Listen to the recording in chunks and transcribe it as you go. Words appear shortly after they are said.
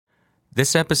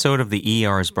This episode of the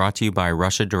ER is brought to you by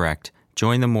Russia Direct.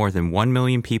 Join the more than 1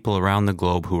 million people around the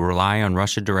globe who rely on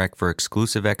Russia Direct for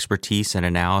exclusive expertise and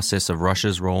analysis of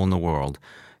Russia's role in the world.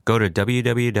 Go to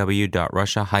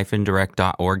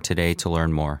www.russia-direct.org today to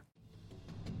learn more.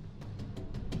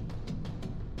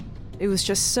 It was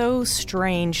just so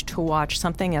strange to watch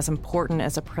something as important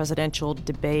as a presidential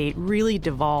debate really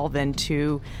devolve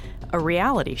into a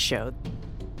reality show.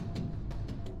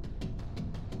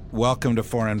 Welcome to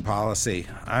Foreign Policy.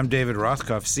 I'm David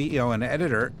Rothkopf, CEO and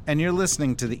editor, and you're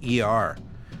listening to the ER.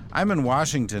 I'm in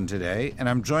Washington today, and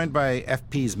I'm joined by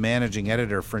FP's managing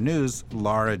editor for news,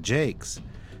 Laura Jakes.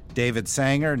 David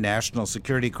Sanger, national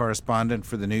security correspondent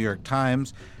for the New York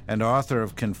Times and author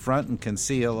of Confront and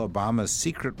Conceal: Obama's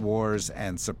Secret Wars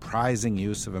and Surprising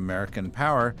Use of American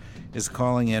Power, is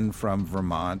calling in from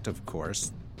Vermont, of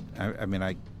course.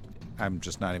 I'm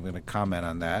just not even going to comment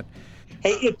on that.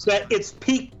 Hey, it's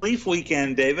peak leaf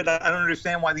weekend, David. I don't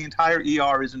understand why the entire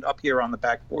ER isn't up here on the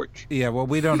back porch. Yeah, well,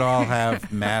 we don't all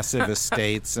have massive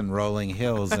estates and rolling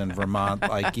hills in Vermont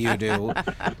like you do.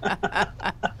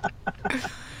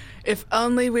 If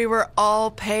only we were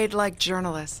all paid like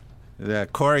journalists.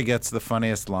 Corey gets the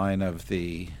funniest line of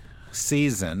the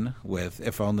season with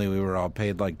 "If only we were all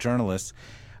paid like journalists."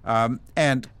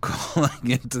 And calling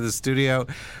into the studio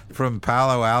from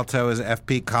Palo Alto is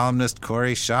FP columnist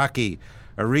Kori Schake,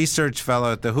 a research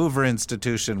fellow at the Hoover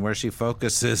Institution where she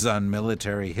focuses on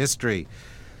military history.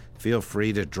 Feel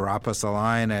free to drop us a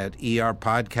line at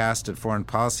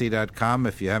erpodcast@foreignpolicy.com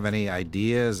if you have any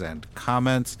ideas and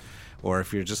comments, or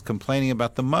if you're just complaining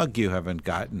about the mug you haven't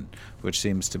gotten, which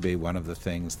seems to be one of the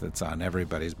things that's on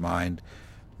everybody's mind.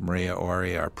 Maria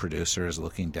Ori, our producer, is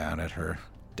looking down at her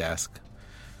desk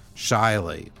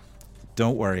shyly.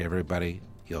 Don't worry, everybody.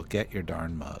 You'll get your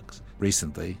darn mugs.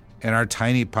 Recently, in our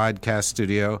tiny podcast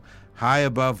studio, high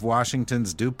above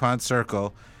Washington's DuPont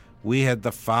Circle, we had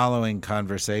the following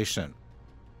conversation.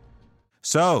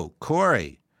 So,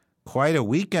 Corey, quite a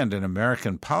weekend in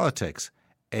American politics.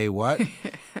 A what?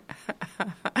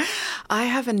 I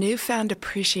have a newfound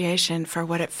appreciation for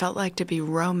what it felt like to be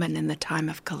Roman in the time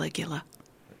of Caligula.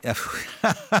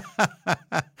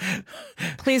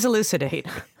 Please elucidate.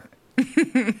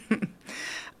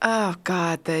 Oh,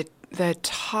 God, the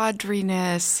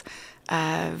tawdriness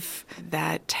of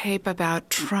that tape about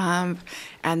Trump,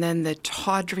 and then the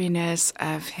tawdriness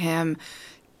of him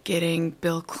getting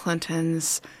Bill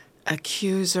Clinton's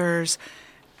accusers,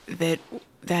 that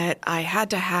I had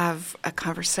to have a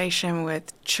conversation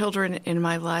with children in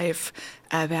my life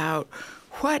about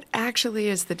what actually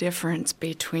is the difference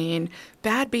between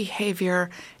bad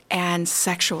behavior and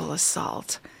sexual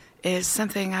assault is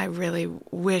something I really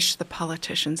wish the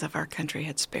politicians of our country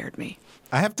had spared me.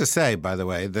 I have to say, by the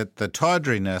way, that the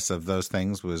tawdriness of those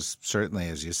things was certainly,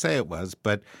 as you say it was,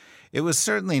 but it was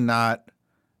certainly not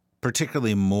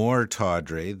particularly more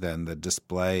tawdry than the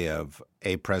display of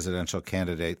a presidential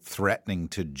candidate threatening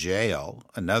to jail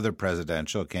another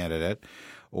presidential candidate,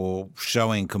 or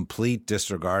showing complete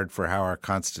disregard for how our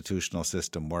constitutional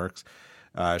system works,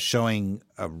 showing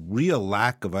a real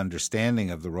lack of understanding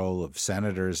of the role of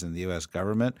senators in the U.S.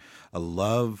 government, a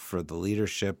love for the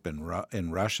leadership in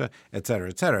Russia, et cetera,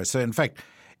 et cetera. So, in fact,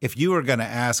 if you were going to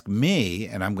ask me,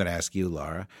 and I'm going to ask you,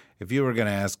 Laura, if you were going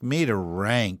to ask me to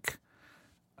rank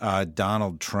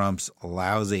Donald Trump's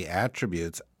lousy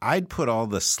attributes, I'd put all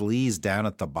the sleaze down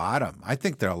at the bottom. I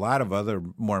think there are a lot of other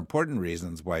more important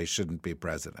reasons why he shouldn't be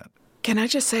president. Can I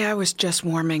just say I was just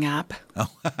warming up?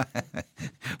 Oh,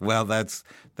 well, that's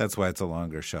why it's a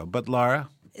longer show. But Laura?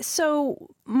 So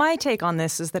my take on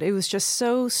this is that it was just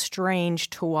so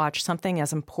strange to watch something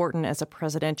as important as a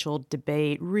presidential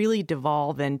debate really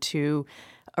devolve into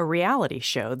a reality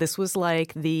show. This was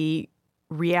like the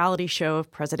reality show of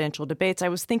presidential debates. I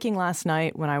was thinking last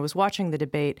night when I was watching the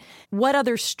debate, what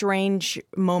other strange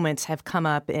moments have come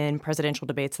up in presidential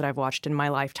debates that I've watched in my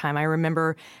lifetime? I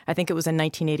remember, I think it was in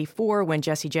 1984 when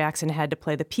Jesse Jackson had to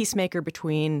play the peacemaker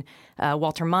between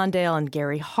Walter Mondale and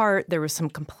Gary Hart. There was some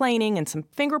complaining and some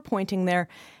finger pointing there.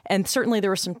 And certainly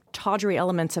there were some tawdry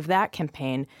elements of that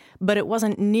campaign, but it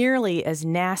wasn't nearly as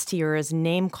nasty or as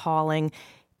name calling.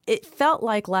 It felt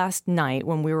like last night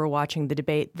when we were watching the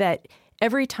debate that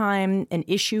every time an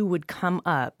issue would come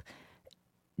up,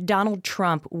 Donald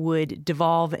Trump would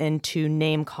devolve into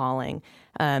name-calling,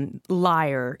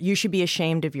 liar, you should be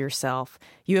ashamed of yourself,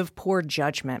 you have poor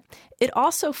judgment. It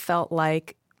also felt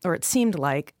like, or it seemed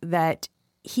like, that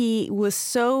he was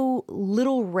so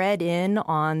little read in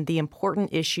on the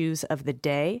important issues of the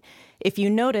day. If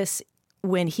you notice,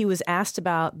 when he was asked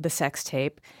about the sex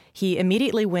tape, he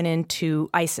immediately went into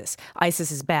ISIS.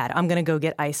 ISIS is bad. I'm going to go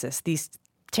get ISIS. These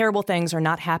terrible things are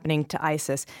not happening to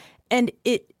ISIS. And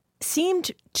it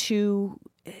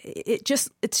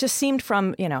just seemed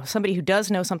from, somebody who does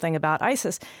know something about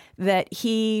ISIS that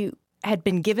he had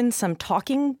been given some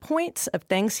talking points of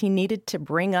things he needed to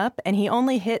bring up, and he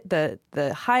only hit the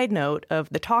high note of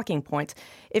the talking points.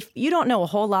 If you don't know a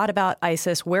whole lot about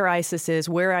ISIS, where ISIS is,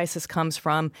 where ISIS comes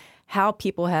from, how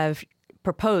people have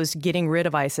proposed getting rid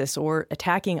of ISIS or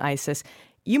attacking ISIS,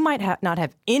 you might not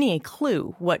have any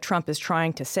clue what Trump is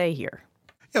trying to say here.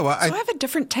 Yeah, well, I have a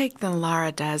different take than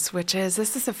Lara does, which is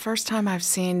this is the first time I've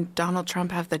seen Donald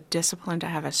Trump have the discipline to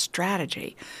have a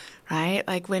strategy, right?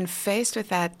 Like when faced with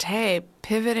that tape,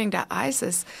 pivoting to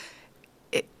ISIS,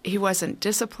 he wasn't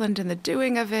disciplined in the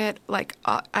doing of it. Like,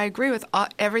 I agree with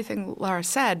everything Lara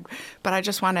said, but I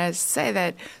just want to say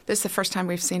that this is the first time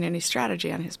we've seen any strategy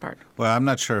on his part. Well, I'm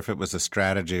not sure if it was a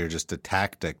strategy or just a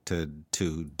tactic to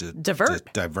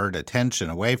divert attention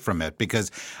away from it,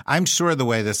 because I'm sure the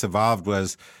way this evolved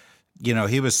was,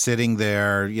 he was sitting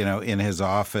there, in his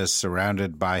office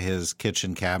surrounded by his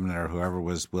kitchen cabinet or whoever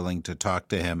was willing to talk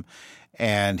to him.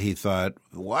 And he thought,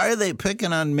 why are they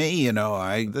picking on me?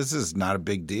 This is not a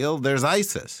big deal. There's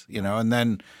ISIS, and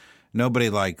then nobody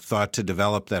thought to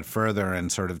develop that further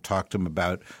and sort of talk to him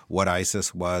about what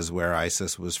ISIS was, where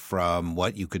ISIS was from,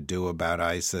 what you could do about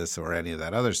ISIS or any of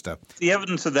that other stuff. The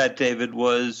evidence of that, David,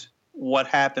 was what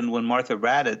happened when Martha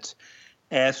Raddatz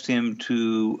asked him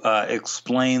to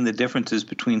explain the differences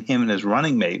between him and his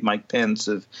running mate, Mike Pence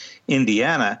of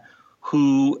Indiana,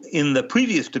 who in the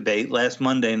previous debate last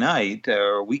Monday night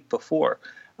or a week before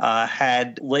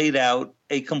had laid out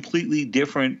a completely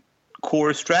different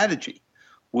core strategy,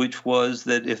 which was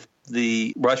that if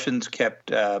the Russians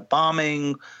kept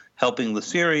bombing, helping the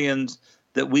Syrians,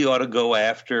 that we ought to go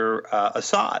after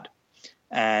Assad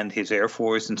and his Air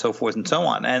Force and so forth and so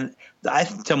on. And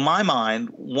to my mind,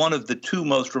 one of the two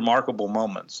most remarkable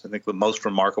moments, I think the most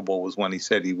remarkable was when he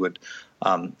said he would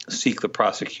seek the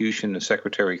prosecution of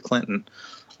Secretary Clinton,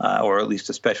 or at least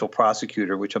a special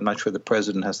prosecutor, which I'm not sure the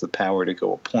president has the power to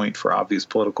go appoint for obvious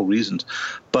political reasons.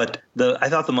 But I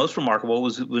thought the most remarkable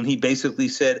was when he basically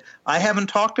said, I haven't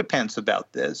talked to Pence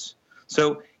about this.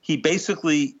 So he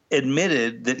basically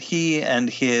admitted that he and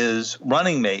his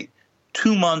running mate,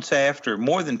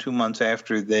 more than 2 months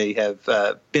after they have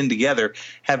been together,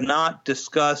 have not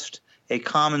discussed a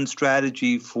common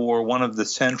strategy for one of the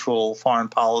central foreign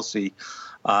policy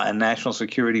and national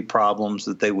security problems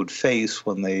that they would face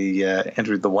when they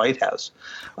entered the White House.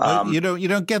 You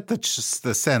don't get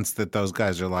the sense that those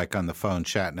guys are on the phone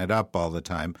chatting it up all the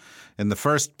time. In the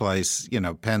first place,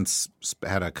 Pence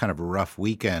had a kind of a rough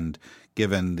weekend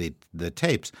given the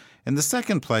tapes. In the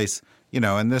second place,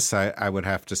 and this I would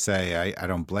have to say, I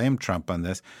don't blame Trump on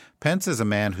this. Pence is a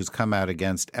man who's come out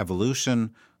against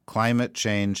evolution, climate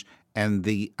change, and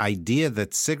the idea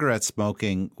that cigarette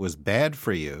smoking was bad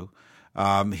for you.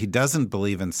 He doesn't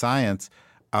believe in science.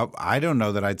 I don't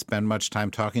know that I'd spend much time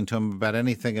talking to him about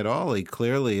anything at all. He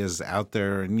clearly is out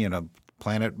there in,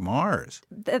 planet Mars.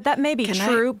 That may be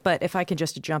true, but if I could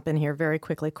just jump in here very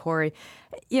quickly, Corey,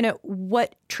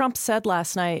 what Trump said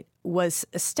last night was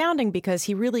astounding because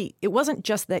it wasn't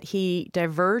just that he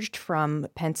diverged from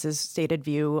Pence's stated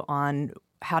view on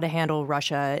how to handle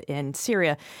Russia in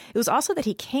Syria. It was also that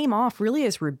he came off really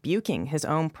as rebuking his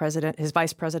own his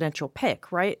vice presidential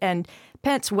pick, right? And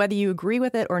Pence, whether you agree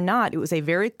with it or not, it was a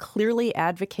very clearly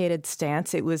advocated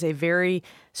stance. It was a very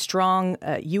strong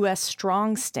U.S.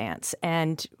 strong stance.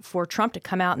 And for Trump to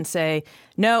come out and say,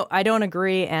 no, I don't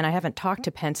agree, and I haven't talked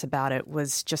to Pence about it,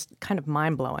 was just kind of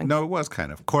mind-blowing. No, it was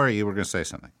kind of. Corey, you were going to say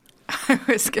something. I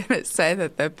was going to say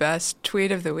that the best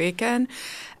tweet of the weekend,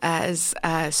 as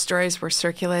stories were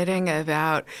circulating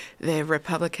about the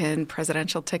Republican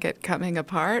presidential ticket coming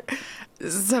apart,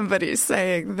 somebody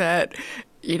saying that,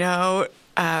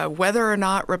 whether or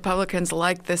not Republicans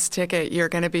like this ticket, you're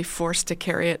going to be forced to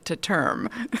carry it to term.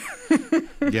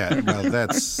 Yeah, well,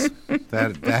 that's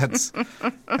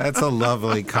a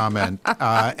lovely comment,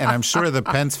 and I'm sure the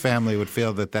Pence family would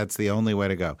feel that that's the only way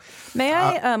to go. May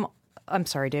I? I'm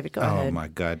sorry, David, go ahead. Oh, my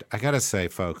God. I got to say,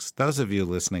 folks, those of you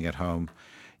listening at home,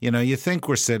 you think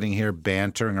we're sitting here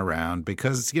bantering around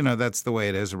because, that's the way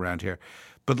it is around here.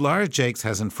 But Lara Jakes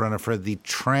has in front of her the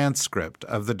transcript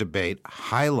of the debate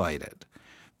highlighted.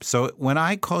 So when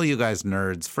I call you guys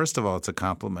nerds, first of all, it's a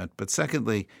compliment. But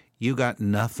secondly, You got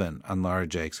nothing on Laura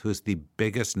Jakes, who's the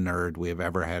biggest nerd we have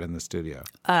ever had in the studio.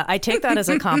 I take that as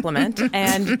a compliment.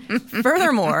 And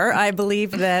furthermore, I believe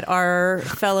that our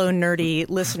fellow nerdy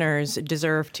listeners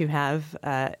deserve to have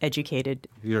educated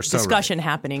discussion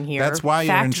happening here. That's why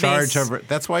you're in charge of.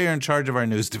 That's why you're in charge of our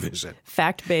news division.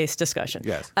 Fact-based discussion.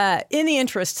 Yes. In the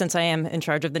interest, since I am in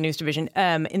charge of the news division,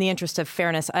 in the interest of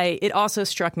fairness, it also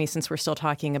struck me, since we're still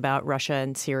talking about Russia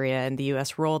and Syria and the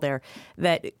U.S. role there,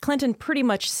 that Clinton pretty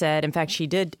much said, in fact, she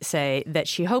did say that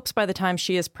she hopes by the time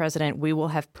she is president, we will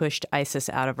have pushed ISIS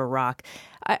out of Iraq.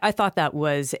 I thought that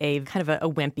was a kind of a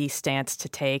wimpy stance to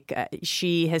take.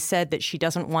 She has said that she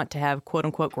doesn't want to have, quote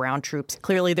unquote, ground troops.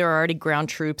 Clearly, there are already ground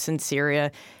troops in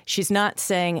Syria. She's not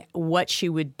saying what she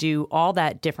would do all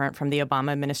that different from the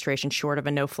Obama administration, short of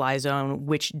a no-fly zone,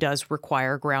 which does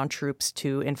require ground troops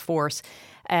to enforce.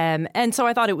 And so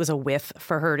I thought it was a whiff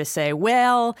for her to say,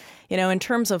 well, in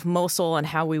terms of Mosul and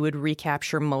how we would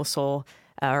recapture Mosul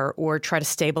or try to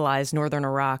stabilize northern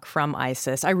Iraq from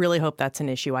ISIS, I really hope that's an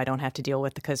issue I don't have to deal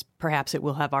with, because perhaps it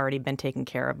will have already been taken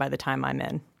care of by the time I'm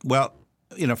in. Well,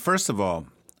 first of all,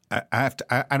 I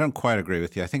don't quite agree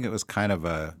with you. I think it was kind of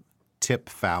a tip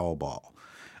foul ball.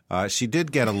 She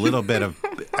did get a little bit of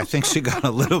 – I think she got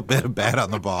a little bit of bat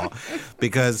on the ball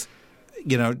because,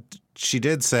 she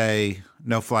did say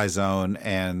no-fly zone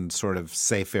and sort of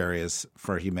safe areas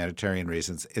for humanitarian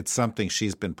reasons. It's something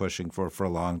she's been pushing for a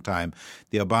long time.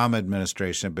 The Obama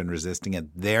administration have been resisting it.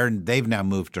 They've now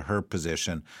moved to her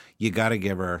position. You got to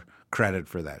give her credit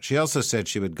for that. She also said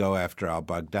she would go after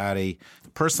al-Baghdadi.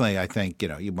 Personally, I think,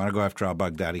 you want to go after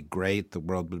al-Baghdadi, great. The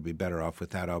world would be better off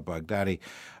without al-Baghdadi.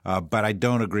 But I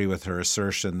don't agree with her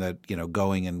assertion that,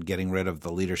 going and getting rid of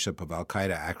the leadership of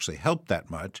al-Qaeda actually helped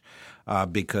that much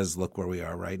because look where we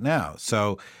are right now.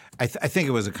 So I think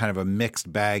it was a kind of a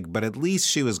mixed bag, but at least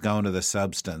she was going to the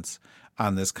substance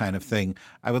on this kind of thing.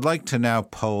 I would like to now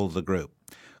poll the group.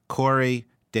 Corey,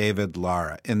 David,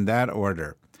 Laura, in that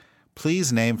order.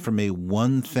 Please name for me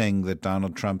one thing that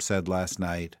Donald Trump said last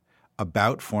night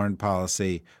about foreign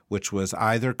policy which was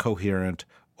either coherent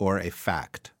or a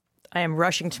fact. I am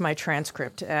rushing to my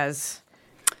transcript as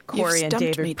Corey and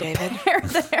David me, prepare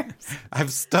theirs.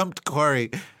 I've stumped Corey.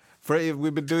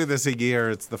 We've been doing this a year.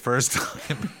 It's the first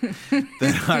time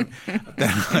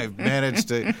that I've managed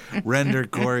to render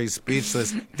Corey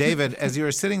speechless. David, as you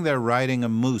were sitting there riding a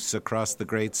moose across the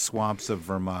great swamps of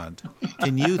Vermont,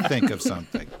 can you think of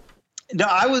something? No,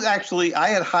 I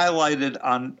had highlighted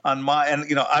on my, and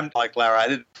I'm like Lara, I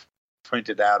didn't print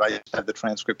it out. I just have the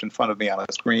transcript in front of me on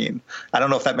a screen. I don't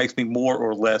know if that makes me more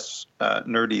or less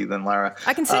nerdy than Lara.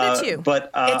 I can send it to you. But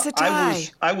it's a tie.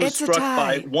 I was struck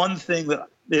by one thing that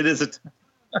it is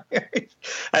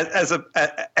as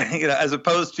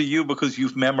opposed to you because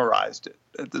you've memorized it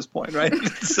at this point, right?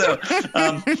 So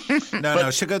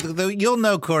you'll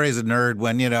know Corey's a nerd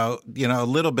when a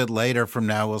little bit later from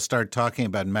now we'll start talking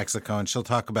about Mexico and she'll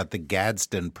talk about the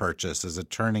Gadsden Purchase as a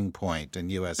turning point in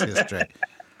U.S. history.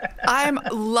 I'm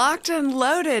locked and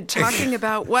loaded talking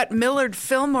about what Millard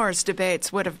Fillmore's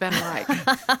debates would have been like.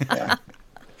 Yeah.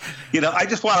 I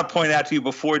just want to point out to you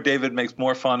before David makes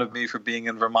more fun of me for being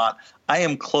in Vermont, I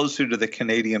am closer to the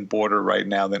Canadian border right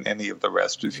now than any of the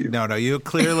rest of you. No, you've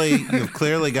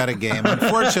clearly got a game.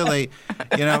 Unfortunately,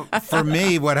 for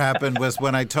me, what happened was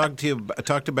when I talked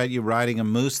about you riding a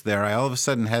moose there, I all of a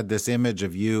sudden had this image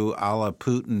of you a la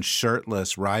Putin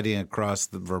shirtless riding across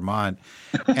the Vermont.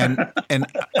 And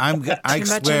I Too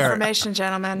much information,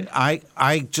 gentlemen. I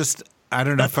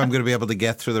don't know if I'm going to be able to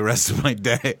get through the rest of my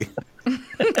day.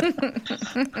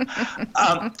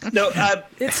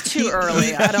 It's too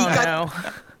early. I don't know.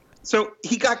 So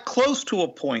he got close to a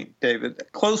point, David,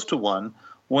 close to one,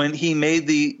 when he made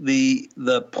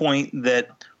the point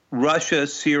that Russia,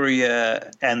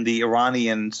 Syria, and the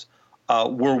Iranians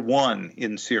were one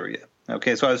in Syria.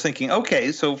 Okay, so I was thinking,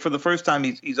 so for the first time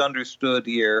he's understood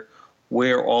here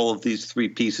where all of these three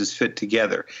pieces fit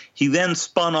together. He then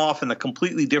spun off in a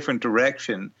completely different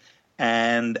direction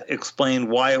and explained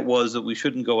why it was that we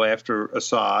shouldn't go after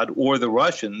Assad or the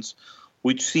Russians,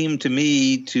 which seemed to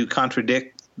me to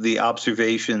contradict the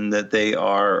observation that they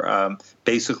are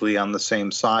basically on the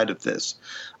same side of this.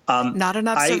 Not an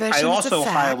observation. I also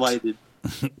highlighted.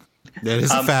 That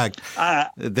is a fact.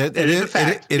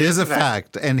 It is a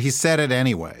fact, and he said it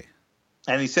anyway.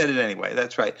 And he said it anyway.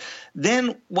 That's right.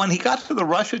 Then when he got to the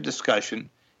Russia discussion,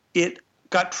 it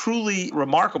got truly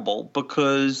remarkable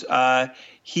because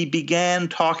he began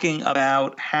talking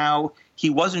about how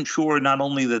he wasn't sure not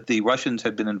only that the Russians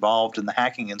had been involved in the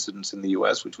hacking incidents in the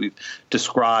U.S., which we've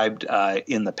described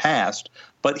in the past,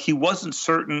 but he wasn't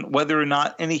certain whether or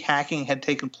not any hacking had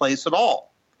taken place at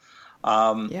all.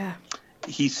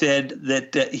 he said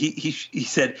that he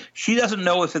said she doesn't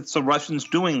know if it's the Russians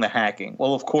doing the hacking.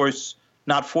 Well, of course,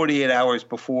 not 48 hours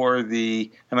before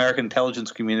the American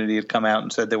intelligence community had come out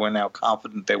and said they were now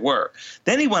confident they were.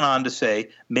 Then he went on to say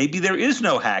maybe there is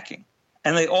no hacking,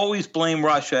 and they always blame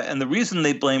Russia, and the reason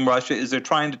they blame Russia is they're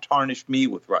trying to tarnish me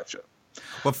with Russia.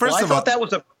 Well, first I of all,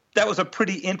 thought that was a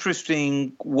pretty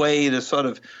interesting way to sort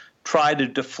of try to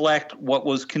deflect what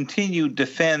was continued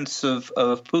defense of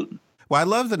Putin. Well, I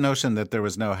love the notion that there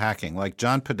was no hacking. Like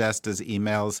John Podesta's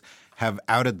emails have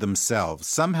outed themselves.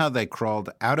 Somehow they crawled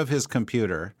out of his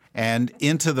computer and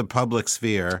into the public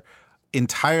sphere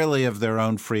entirely of their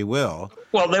own free will.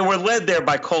 Well, they were led there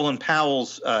by Colin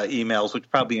Powell's emails, which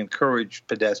probably encouraged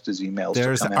Podesta's emails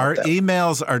to come out. Our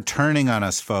emails are turning on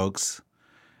us, folks,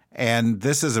 and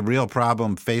this is a real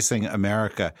problem facing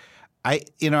America. I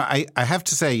have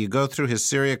to say, you go through his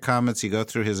Syria comments, you go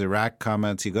through his Iraq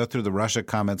comments, you go through the Russia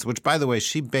comments, which, by the way,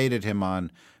 she baited him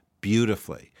on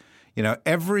beautifully. You know,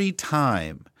 every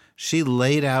time she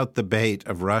laid out the bait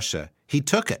of Russia, he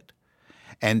took it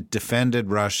and defended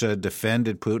Russia,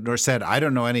 defended Putin, or said, I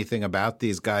don't know anything about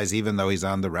these guys, even though he's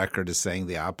on the record as saying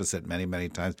the opposite many, many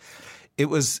times. It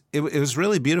was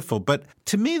really beautiful. But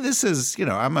to me, this is,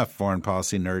 I'm a foreign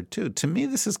policy nerd too. To me,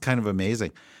 this is kind of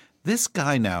amazing. This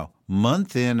guy now,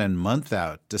 month in and month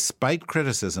out, despite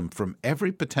criticism from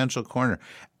every potential corner,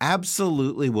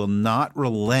 absolutely will not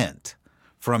relent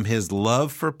from his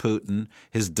love for Putin,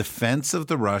 his defense of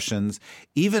the Russians,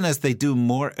 even as they do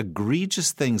more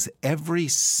egregious things every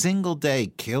single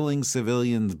day, killing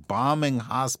civilians, bombing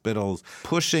hospitals,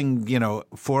 pushing,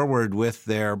 forward with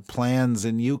their plans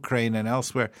in Ukraine and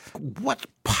elsewhere. What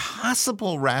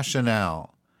possible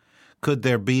rationale could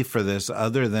there be for this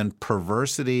other than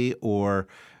perversity or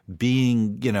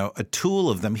being, a tool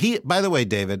of them? By the way,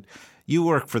 David, you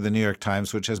work for the New York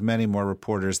Times, which has many more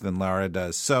reporters than Lara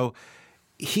does. So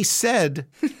he said,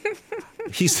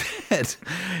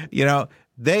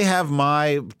 they have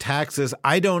my taxes.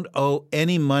 I don't owe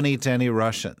any money to any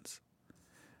Russians.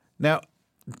 Now,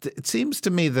 it seems to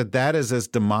me that is as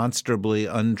demonstrably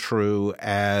untrue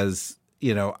as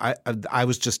I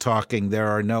was just talking, there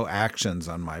are no actions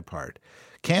on my part.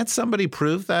 Can't somebody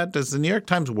prove that? Does the New York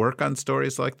Times work on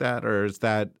stories like that, or is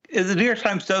that? The New York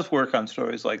Times does work on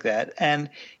stories like that.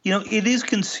 And, it is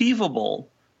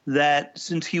conceivable that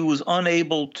since he was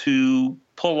unable to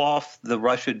pull off the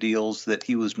Russia deals that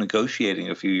he was negotiating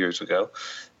a few years ago,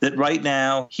 that right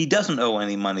now he doesn't owe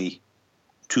any money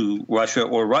to Russia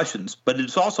or Russians. But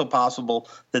it's also possible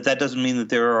that doesn't mean that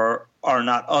there are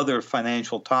not other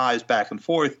financial ties back and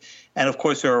forth. And, of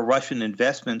course, there are Russian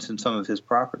investments in some of his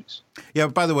properties. Yeah,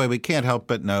 by the way, we can't help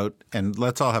but note, and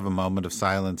let's all have a moment of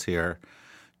silence here.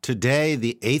 Today,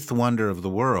 the eighth wonder of the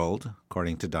world,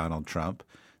 according to Donald Trump,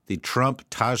 the Trump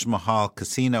Taj Mahal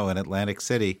Casino in Atlantic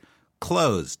City,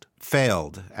 closed,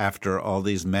 failed after all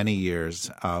these many years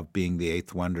of being the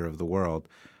eighth wonder of the world.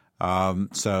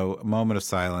 So a moment of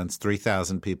silence.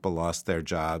 3,000 people lost their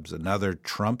jobs. Another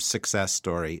Trump success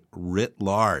story writ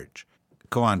large.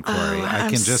 Go on, Corey. I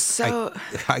can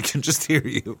just hear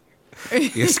you.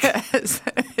 Yes.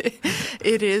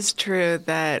 It is true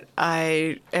that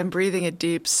I am breathing a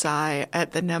deep sigh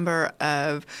at the number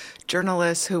of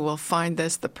journalists who will find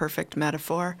this the perfect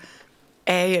metaphor.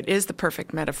 A, it is the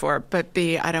perfect metaphor, but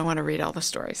B, I don't want to read all the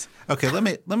stories. Okay, let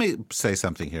me say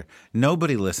something here.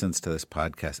 Nobody listens to this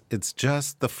podcast. It's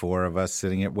just the four of us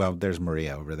sitting here. Well, there's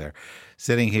Maria over there,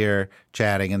 sitting here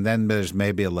chatting, and then there's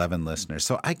maybe 11 listeners.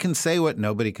 So I can say what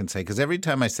nobody can say, because every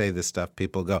time I say this stuff,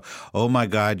 people go, oh my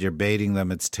God, you're baiting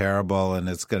them. It's terrible, and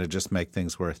it's going to just make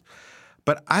things worse.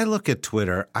 But I look at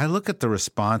Twitter, I look at the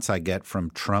response I get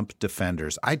from Trump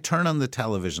defenders. I turn on the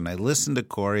television, I listen to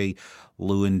Corey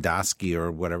Lewandowski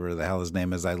or whatever the hell his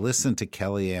name is. I listen to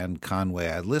Kellyanne Conway.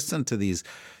 I listen to these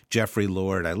Jeffrey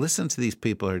Lord. I listen to these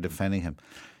people who are defending him.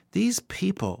 These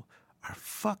people are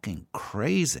fucking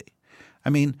crazy. I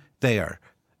mean, they are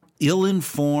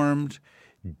ill-informed,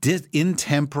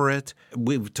 intemperate.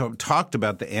 We've talked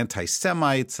about the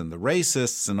anti-Semites and the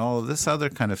racists and all of this other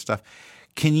kind of stuff.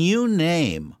 Can you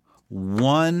name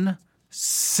one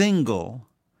single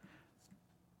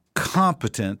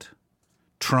competent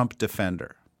Trump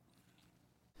defender?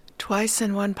 Twice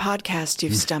in one podcast,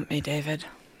 you've stumped me, David.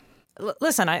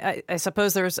 Listen, I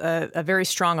suppose there's a very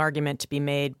strong argument to be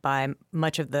made by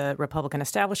much of the Republican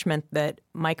establishment that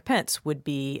Mike Pence would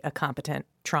be a competent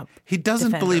Trump He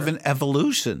doesn't defender. believe in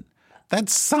evolution.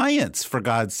 That's science, for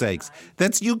God's sakes.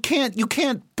 You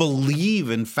can't believe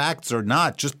in facts or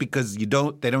not just because they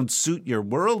don't suit your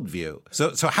worldview.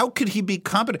 So how could he be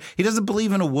competent? He doesn't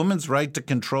believe in a woman's right to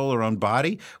control her own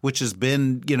body, which has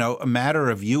been, a matter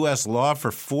of U.S. law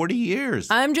for 40 years.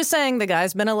 I'm just saying the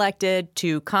guy's been elected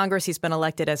to Congress. He's been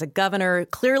elected as a governor.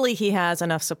 Clearly, he has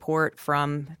enough support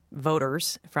from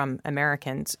voters, from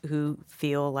Americans who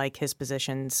feel like his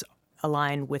positions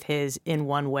align with his in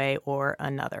one way or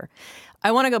another.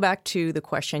 I want to go back to the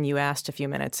question you asked a few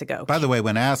minutes ago. By the way,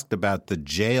 when asked about the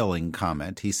jailing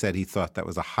comment, he said he thought that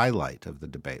was a highlight of the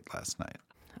debate last night.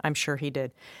 I'm sure he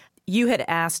did. You had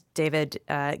asked, David,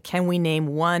 can we name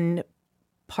one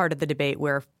part of the debate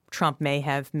where Trump may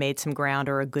have made some ground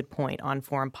or a good point on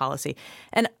foreign policy?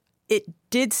 And it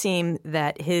did seem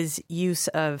that his use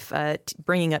of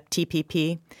bringing up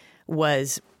TPP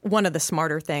was one of the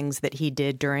smarter things that he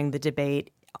did during the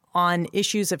debate on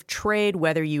issues of trade,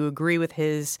 whether you agree with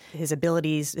his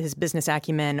abilities, his business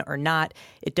acumen or not.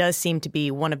 It does seem to be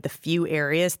one of the few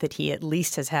areas that he at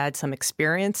least has had some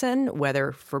experience in,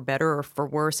 whether for better or for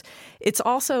worse. It's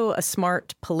also a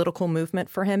smart political movement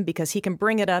for him because he can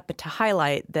bring it up to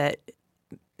highlight that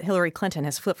Hillary Clinton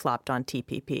has flip-flopped on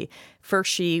TPP.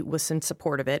 First, she was in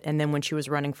support of it, and then when she was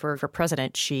running for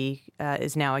president, she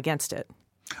is now against it.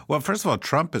 Well, first of all,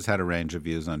 Trump has had a range of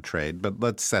views on trade, but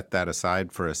let's set that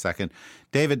aside for a second.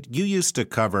 David, you used to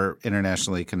cover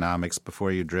international economics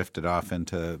before you drifted off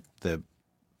into the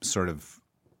sort of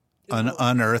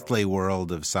unearthly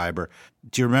world of cyber.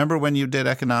 Do you remember when you did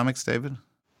economics, David?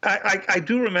 I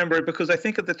do remember it because I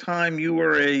think at the time you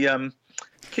were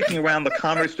kicking around the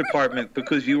Commerce Department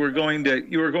because you were going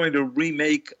to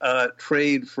remake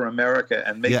trade for America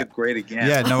and make it great again.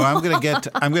 Yeah, no, I'm going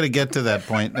to get to that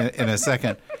point in a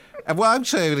second. Well,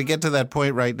 actually, I'm going to get to that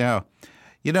point right now.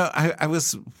 I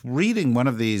was reading one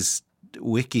of these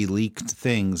WikiLeaks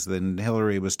things, and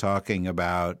Hillary was talking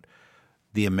about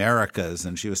the Americas,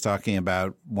 and she was talking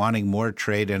about wanting more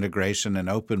trade integration and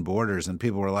open borders, and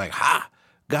people were like, "Ha,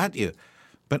 got you."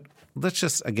 But let's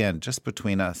just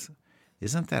between us.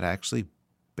 Isn't that actually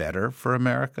better for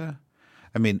America?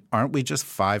 I mean, aren't we just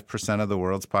 5% of the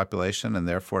world's population? And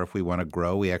therefore, if we want to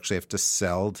grow, we actually have to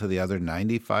sell to the other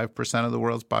 95% of the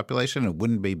world's population? It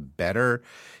wouldn't be better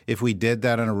if we did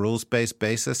that on a rules-based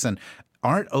basis? And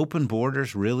aren't open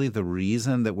borders really the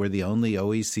reason that we're the only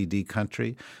OECD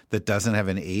country that doesn't have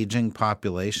an aging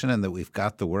population and that we've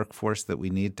got the workforce that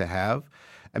we need to have?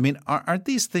 I mean, aren't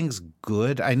these things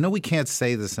good? I know we can't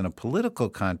say this in a political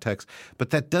context, but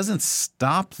that doesn't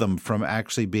stop them from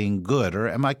actually being good. Or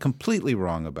am I completely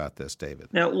wrong about this, David?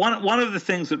 Now, one of the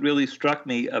things that really struck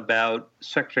me about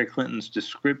Secretary Clinton's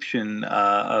description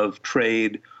of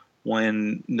trade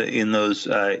when in those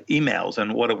emails,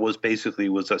 and what it was basically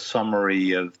was a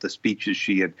summary of the speeches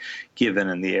she had given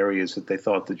in the areas that they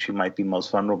thought that she might be most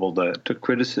vulnerable to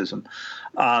criticism,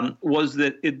 was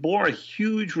that it bore a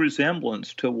huge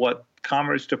resemblance to what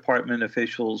Commerce Department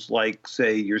officials like,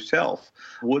 say, yourself,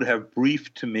 would have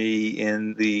briefed to me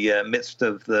in the midst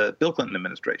of the Bill Clinton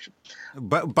administration.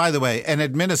 But by the way, an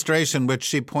administration which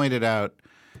she pointed out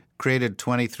created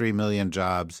 23 million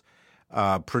jobs,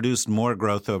 produced more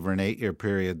growth over an 8-year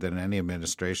period than any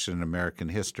administration in American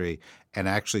history, and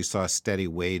actually saw steady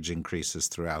wage increases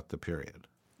throughout the period.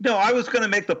 No, I was going to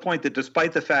make the point that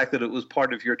despite the fact that it was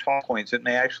part of your talk points, it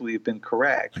may actually have been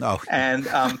correct. Oh. And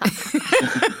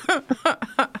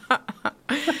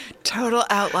total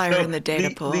outlier in the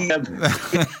data pool.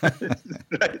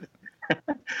 Right.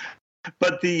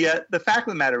 But the fact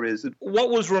of the matter is that what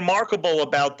was remarkable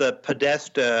about the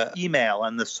Podesta email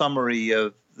and the summary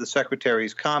of the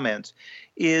secretary's comments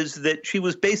is that she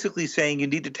was basically saying you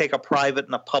need to take a private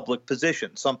and a public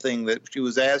position, something that she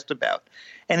was asked about.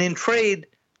 And in trade,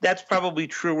 that's probably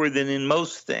truer than in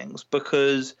most things,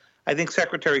 because I think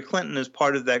Secretary Clinton is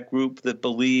part of that group that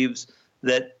believes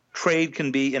that trade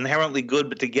can be inherently good,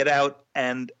 but to get out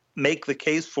and make the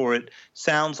case for it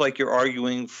sounds like you're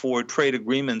arguing for trade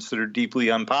agreements that are deeply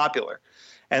unpopular.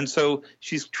 And so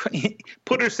she's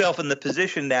put herself in the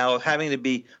position now of having to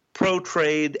be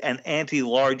pro-trade and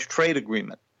anti-large trade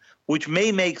agreement, which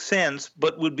may make sense,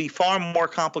 but would be far more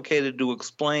complicated to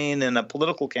explain in a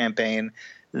political campaign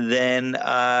than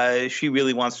she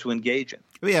really wants to engage in.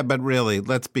 Yeah, but really,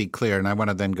 let's be clear, and I want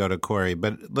to then go to Corey,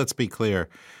 but let's be clear.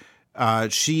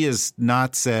 She has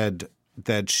not said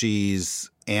that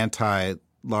she's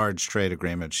anti-large trade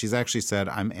agreement. She's actually said,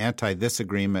 I'm anti this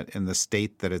agreement in the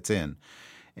state that it's in.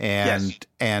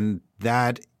 And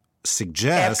that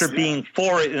suggests— after being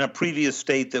for it in a previous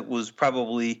state that was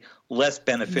probably less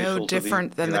beneficial. No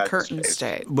different than the Curtin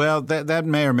State. Well, that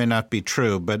may or may not be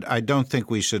true, but I don't think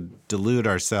we should delude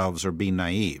ourselves or be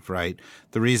naive, right?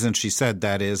 The reason she said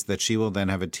that is that she will then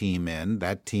have a team in.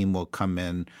 That team will come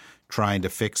in trying to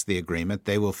fix the agreement.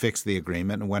 They will fix the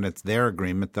agreement, and when it's their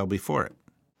agreement, they'll be for it.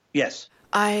 Yes.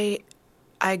 I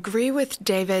agree with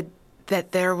David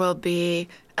that there will be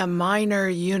a minor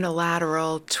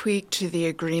unilateral tweak to the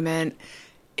agreement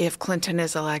if Clinton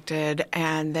is elected,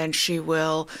 and then she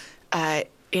will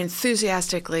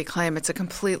enthusiastically claim it's a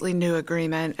completely new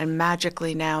agreement and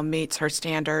magically now meets her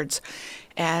standards.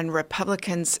 And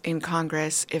Republicans in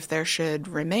Congress, if there should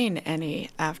remain any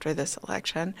after this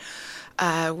election,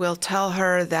 will tell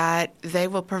her that they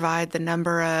will provide the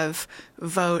number of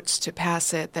votes to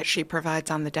pass it that she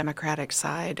provides on the Democratic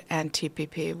side, and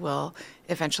TPP will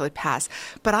eventually pass.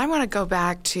 But I want to go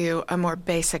back to a more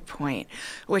basic point,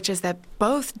 which is that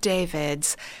both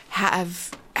Davids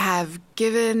have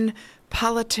given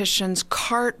politicians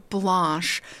carte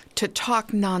blanche to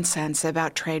talk nonsense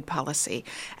about trade policy.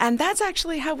 And that's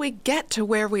actually how we get to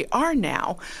where we are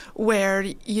now, where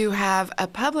you have a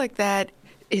public that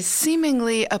is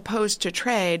seemingly opposed to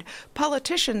trade,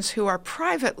 politicians who are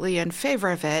privately in favor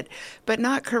of it, but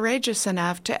not courageous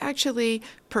enough to actually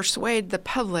persuade the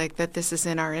public that this is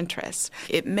in our interests.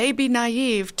 It may be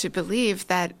naive to believe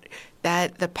that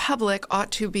the public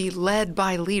ought to be led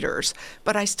by leaders,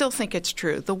 but I still think it's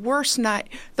true. The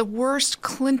worst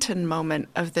Clinton moment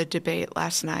of the debate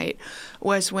last night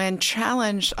was when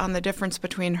challenged on the difference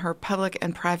between her public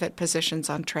and private positions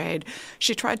on trade,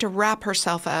 she tried to wrap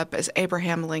herself up as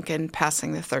Abraham Lincoln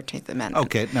passing the 13th Amendment.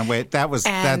 Okay, now wait,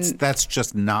 that's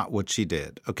just not what she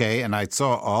did, okay? And I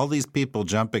saw all these people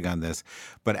jumping on this,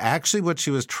 but actually what she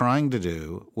was trying to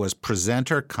do was present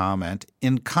her comment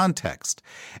in context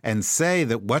and say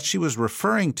that what she was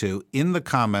referring to in the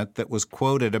comment that was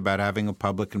quoted about having a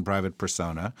public and private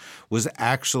persona was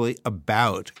actually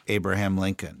about Abraham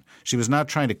Lincoln. She was not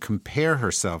trying to compare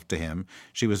herself to him.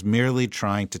 She was merely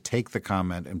trying to take the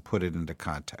comment and put it into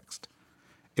context.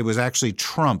 It was actually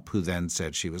Trump who then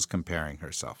said she was comparing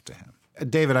herself to him.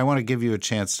 David, I want to give you a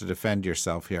chance to defend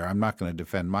yourself here. I'm not going to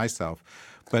defend myself.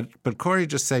 But Kori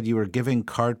just said you were giving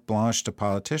carte blanche to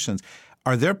politicians.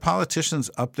 Are there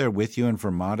politicians up there with you in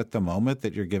Vermont at the moment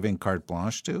that you're giving carte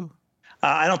blanche to?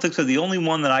 I don't think so. The only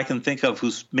one that I can think of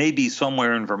who's maybe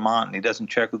somewhere in Vermont, and he doesn't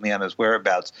check with me on his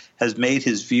whereabouts, has made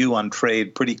his view on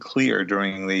trade pretty clear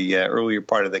during the earlier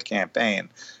part of the campaign.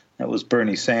 That was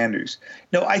Bernie Sanders.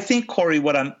 No, I think, Kori,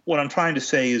 what I'm trying to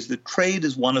say is that trade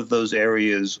is one of those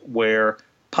areas where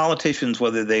politicians,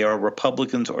 whether they are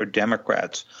Republicans or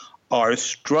Democrats, are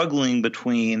struggling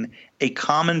between a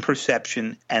common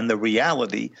perception and the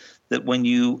reality that when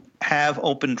you have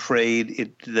open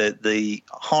trade, the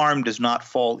harm does not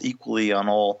fall equally on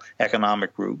all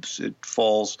economic groups. It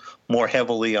falls more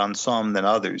heavily on some than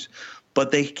others.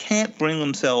 But they can't bring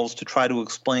themselves to try to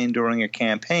explain during a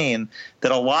campaign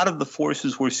that a lot of the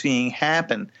forces we're seeing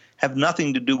happen have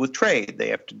nothing to do with trade. They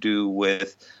have to do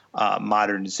with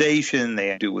modernization, they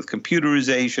have to do with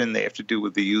computerization, they have to do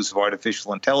with the use of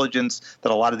artificial intelligence,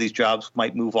 that a lot of these jobs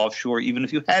might move offshore even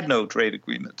if you had no trade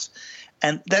agreements.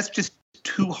 And that's just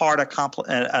too hard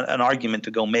an argument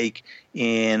to go make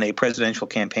in a presidential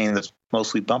campaign that's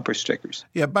mostly bumper stickers.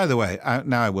 Yeah, by the way,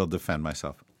 now I will defend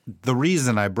myself. The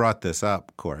reason I brought this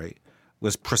up, Kori,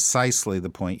 was precisely the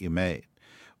point you made,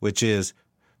 which is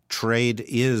trade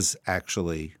is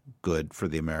actually good for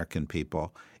the American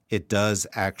people. It does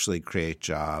actually create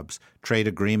jobs. Trade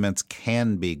agreements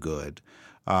can be good.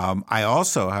 I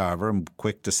also, however, am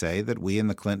quick to say that we in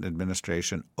the Clinton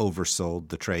administration oversold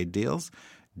the trade deals,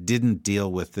 didn't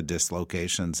deal with the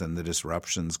dislocations and the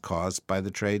disruptions caused by the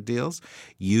trade deals,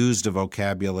 used a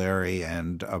vocabulary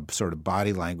and a sort of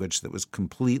body language that was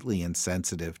completely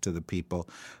insensitive to the people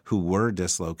who were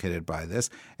dislocated by this.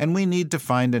 And we need to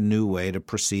find a new way to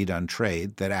proceed on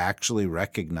trade that actually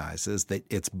recognizes that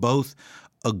it's both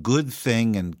a good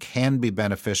thing and can be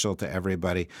beneficial to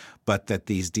everybody, but that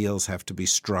these deals have to be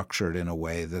structured in a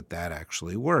way that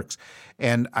actually works.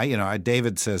 And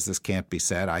David says this can't be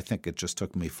said. I think it just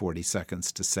took me 40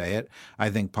 seconds to say it. I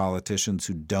think politicians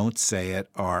who don't say it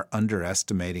are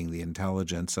underestimating the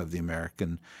intelligence of the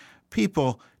American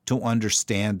people to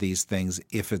understand these things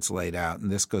if it's laid out.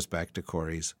 And this goes back to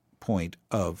Kori's point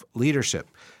of leadership.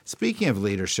 Speaking of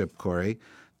leadership, Kori,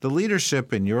 the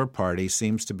leadership in your party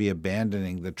seems to be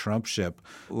abandoning the Trumpship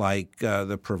like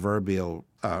the proverbial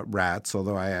rats,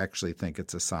 although I actually think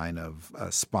it's a sign of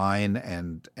spine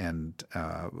and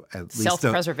at least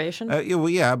self-preservation.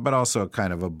 But also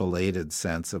kind of a belated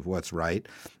sense of what's right.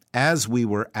 As we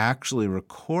were actually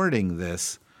recording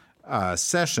this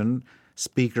session,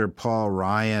 Speaker Paul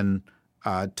Ryan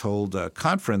told a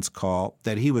conference call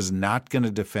that he was not going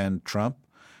to defend Trump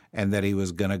and that he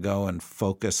was going to go and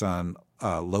focus on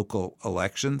local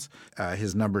elections.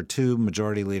 His number two,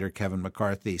 Majority Leader Kevin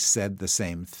McCarthy, said the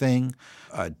same thing.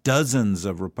 Dozens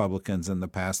of Republicans in the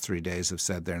past 3 days have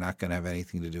said they're not going to have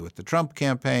anything to do with the Trump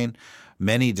campaign,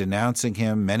 many denouncing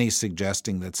him, many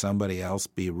suggesting that somebody else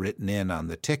be written in on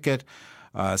the ticket.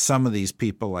 Some of these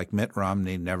people, like Mitt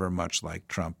Romney, never much liked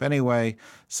Trump anyway.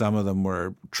 Some of them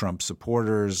were Trump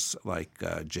supporters, like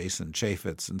Jason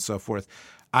Chaffetz and so forth.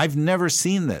 I've never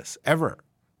seen this, ever.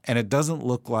 And it doesn't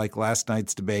look like last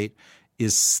night's debate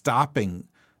is stopping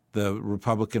the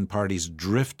Republican Party's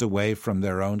drift away from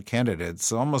their own candidates.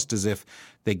 It's almost as if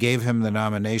they gave him the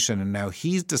nomination and now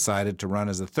he's decided to run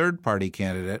as a third-party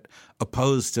candidate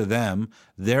opposed to them.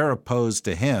 They're opposed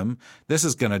to him. This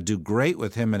is going to do great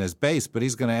with him and his base, but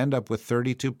he's going to end up with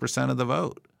 32% of the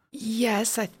vote.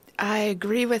 Yes, I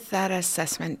agree with that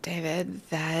assessment, David,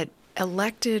 that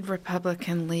elected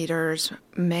Republican leaders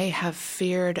may have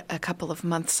feared a couple of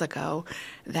months ago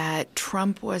that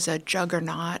Trump was a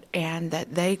juggernaut and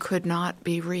that they could not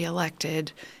be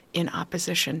reelected in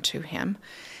opposition to him.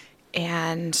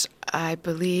 And I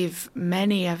believe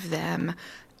many of them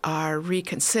are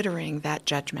reconsidering that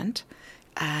judgment.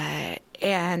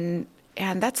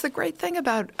 And that's the great thing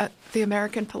about the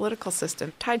American political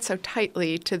system, tied so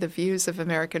tightly to the views of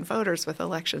American voters with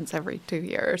elections every 2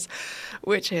 years,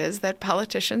 which is that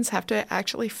politicians have to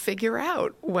actually figure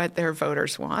out what their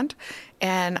voters want.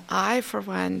 And I, for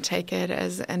one, take it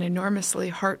as an enormously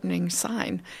heartening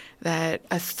sign that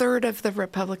a third of the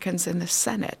Republicans in the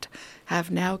Senate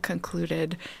have now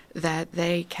concluded that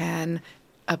they can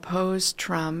oppose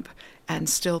Trump and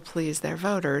still please their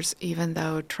voters, even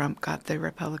though Trump got the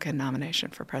Republican nomination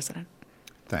for president.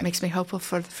 Thanks. Makes me hopeful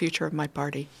for the future of my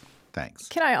party. Thanks.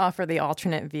 Can I offer the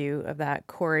alternate view of that,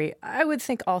 Corey? I would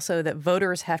think also that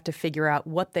voters have to figure out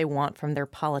what they want from their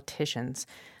politicians.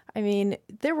 I mean,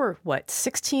 there were,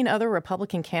 16 other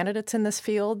Republican candidates in this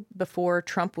field before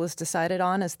Trump was decided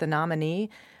on as the nominee?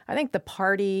 I think the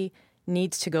party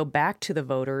needs to go back to the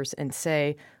voters and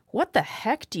say, what the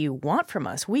heck do you want from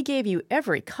us? We gave you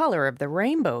every color of the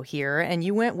rainbow here, and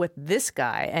you went with this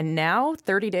guy. And now,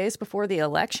 30 days before the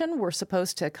election, we're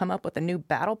supposed to come up with a new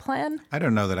battle plan? I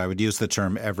don't know that I would use the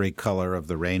term every color of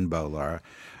the rainbow, Laura.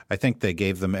 I think they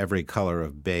gave them every color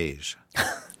of beige.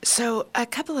 So a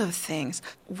couple of things.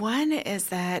 One is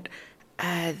that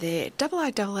the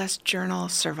IISS journal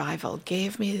Survival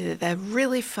gave me the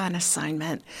really fun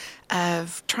assignment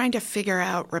of trying to figure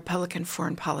out Republican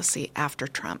foreign policy after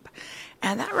Trump.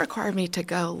 And that required me to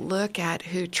go look at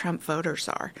who Trump voters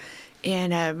are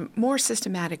in a more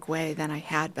systematic way than I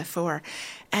had before.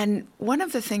 And one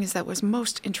of the things that was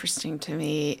most interesting to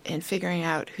me in figuring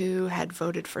out who had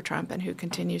voted for Trump and who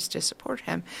continues to support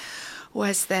him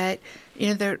was that,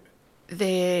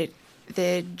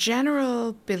 the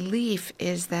general belief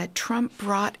is that Trump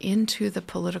brought into the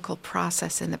political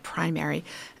process in the primary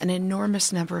an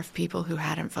enormous number of people who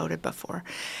hadn't voted before.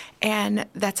 And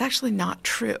that's actually not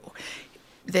true.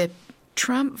 The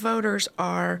Trump voters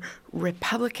are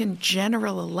Republican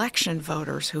general election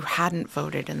voters who hadn't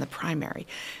voted in the primary.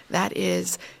 That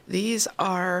is, these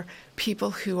are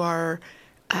people who are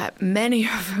many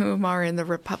of whom are in the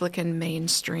Republican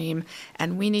mainstream,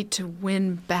 and we need to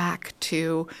win back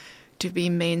to be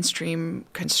mainstream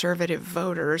conservative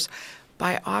voters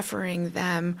by offering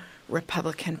them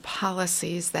Republican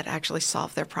policies that actually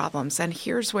solve their problems. And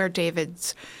here's where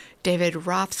David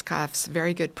Rothkopf's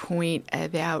very good point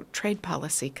about trade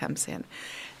policy comes in,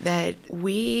 that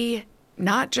we,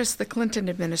 not just the Clinton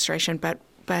administration, but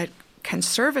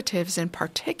conservatives in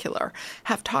particular,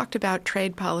 have talked about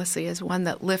trade policy as one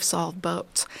that lifts all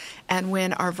boats. And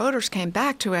when our voters came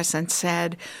back to us and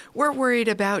said, we're worried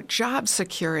about job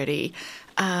security,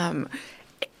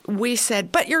 we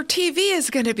said, but your TV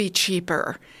is going to be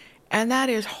cheaper. And that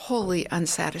is wholly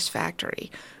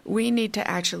unsatisfactory. We need to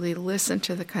actually listen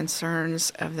to the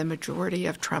concerns of the majority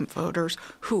of Trump voters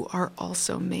who are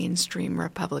also mainstream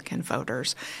Republican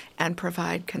voters and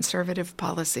provide conservative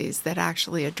policies that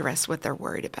actually address what they're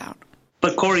worried about.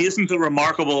 But, Corey, isn't the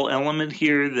remarkable element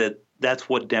here that that's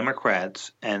what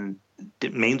Democrats and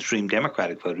mainstream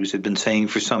Democratic voters have been saying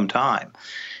for some time?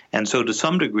 And so to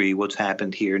some degree what's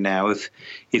happened here now,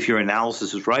 if your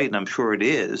analysis is right, and I'm sure it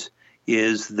is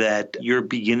that you're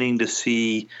beginning to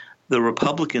see the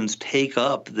Republicans take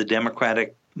up the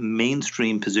Democratic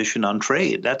mainstream position on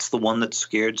trade. That's the one that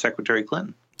scared Secretary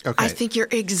Clinton. Okay. I think you're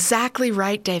exactly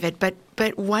right, David.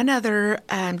 But one other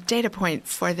data point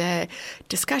for the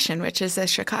discussion, which is the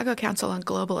Chicago Council on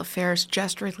Global Affairs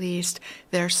just released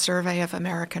their survey of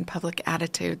American public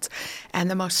attitudes. And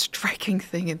the most striking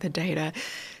thing in the data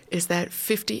is that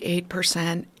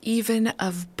 58% even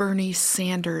of Bernie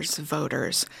Sanders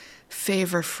voters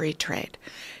favor free trade.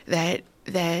 That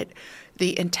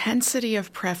the intensity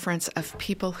of preference of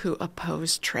people who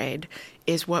oppose trade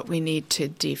is what we need to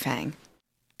defang.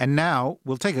 And now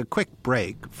we'll take a quick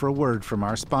break for a word from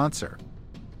our sponsor.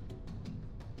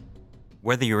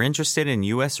 Whether you're interested in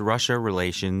U.S.-Russia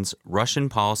relations, Russian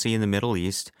policy in the Middle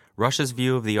East, Russia's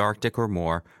view of the Arctic, or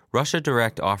more, Russia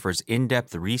Direct offers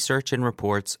in-depth research and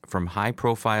reports from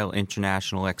high-profile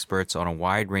international experts on a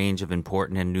wide range of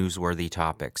important and newsworthy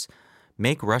topics.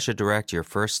 Make Russia Direct your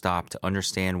first stop to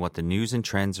understand what the news and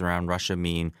trends around Russia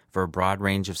mean for a broad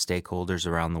range of stakeholders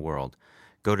around the world.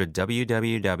 Go to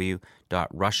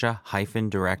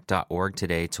www.russia-direct.org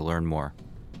today to learn more.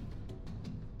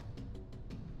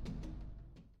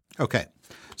 Okay,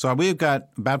 so we've got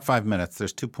about 5 minutes.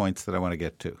 There's 2 points that I want to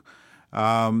get to.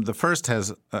 The first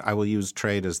has I will use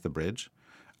trade as the bridge.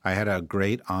 I had a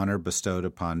great honor bestowed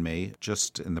upon me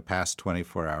just in the past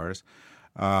 24 hours.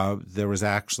 There was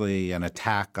actually an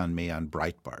attack on me on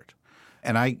Breitbart.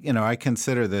 And I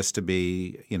consider this to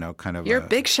be, kind of You're a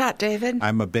big shot, David.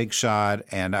 I'm a big shot.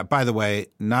 And by the way,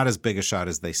 not as big a shot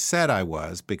as they said I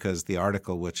was, because the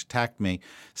article which attacked me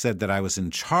said that I was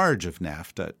in charge of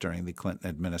NAFTA during the Clinton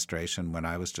administration when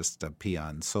I was just a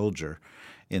peon soldier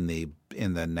in the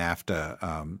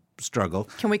NAFTA struggle.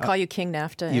 Can we call you King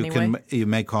NAFTA anyway? You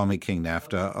may call me King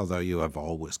NAFTA, although you have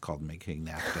always called me King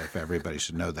NAFTA, if everybody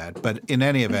should know that. But in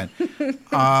any event,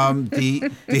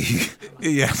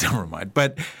 yeah, never mind.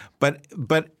 But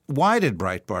why did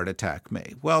Breitbart attack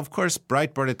me? Well, of course,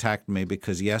 Breitbart attacked me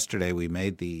because yesterday we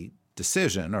made the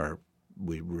decision, or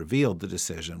we revealed the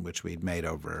decision, which we'd made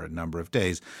over a number of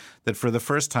days, that for the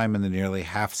first time in the nearly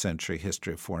half-century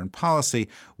history of foreign policy,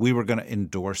 we were going to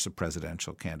endorse a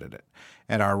presidential candidate.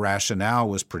 And our rationale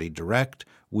was pretty direct.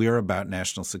 We're about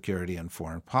national security and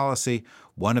foreign policy.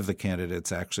 One of the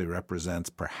candidates actually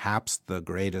represents perhaps the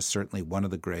greatest, certainly one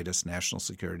of the greatest national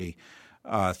security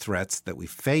threats that we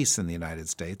face in the United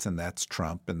States, and that's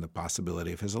Trump and the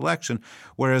possibility of his election,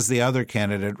 whereas the other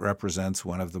candidate represents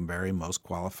one of the very most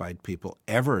qualified people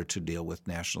ever to deal with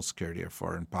national security or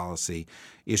foreign policy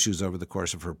issues over the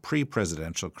course of her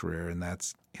pre-presidential career, and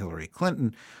that's Hillary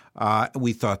Clinton.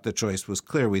 We thought the choice was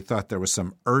clear. We thought there was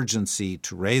some urgency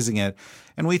to raising it,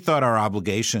 and we thought our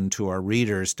obligation to our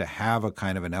readers to have a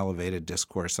kind of an elevated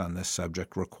discourse on this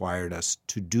subject required us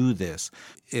to do this.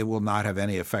 It will not have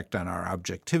any effect on our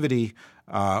objectivity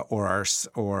or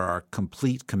our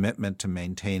complete commitment to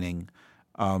maintaining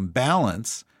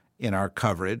balance in our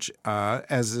coverage,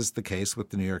 as is the case with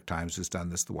the New York Times, who's done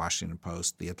this, the Washington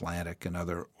Post, the Atlantic, and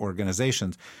other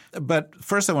organizations. But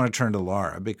first I want to turn to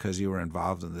Laura, because you were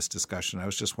involved in this discussion. I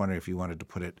was just wondering if you wanted to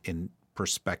put it in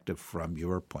perspective from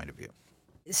your point of view.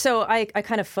 So I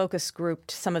kind of focus grouped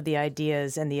some of the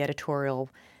ideas in the editorial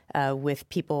with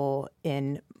people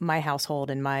in my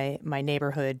household and my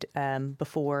neighborhood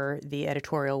before the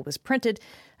editorial was printed,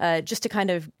 just to kind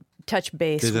of touch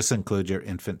base. Did this include your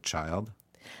infant child?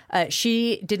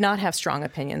 She did not have strong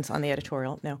opinions on the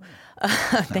editorial, no.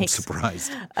 Thanks. I'm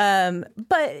surprised.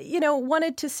 But,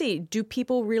 wanted to see, do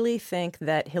people really think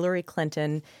that Hillary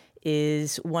Clinton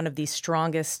is one of the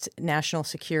strongest national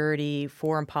security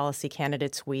foreign policy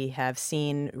candidates we have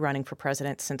seen running for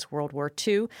president since World War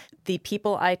II? The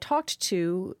people I talked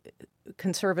to,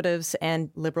 conservatives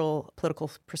and liberal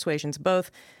political persuasions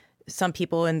both, some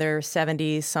people in their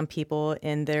 70s, some people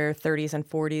in their 30s and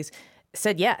 40s,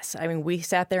 said yes. I mean, we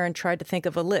sat there and tried to think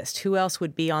of a list. Who else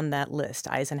would be on that list?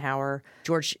 Eisenhower,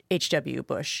 George H.W.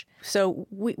 Bush. So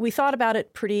we thought about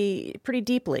it pretty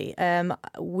deeply.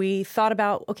 We thought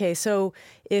about, okay, so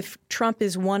if Trump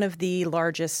is one of the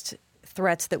largest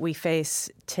threats that we face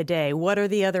today, what are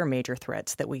the other major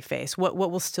threats that we face? What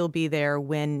will still be there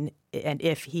when and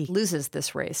if he loses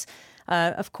this race?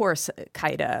 Of course,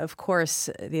 Qaeda, of course,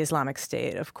 the Islamic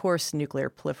State, of course, nuclear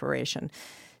proliferation.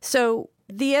 So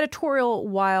the editorial,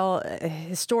 while a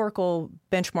historical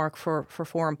benchmark for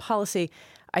foreign policy,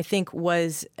 I think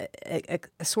was a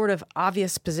sort of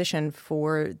obvious position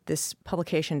for this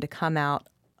publication to come out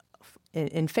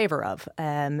in favor of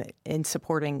in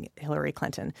supporting Hillary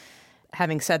Clinton.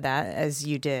 Having said that, as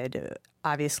you did,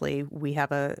 obviously we have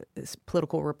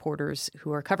political reporters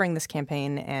who are covering this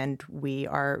campaign, and we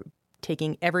are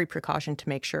taking every precaution to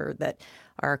make sure that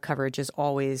our coverage is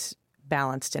always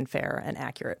balanced and fair and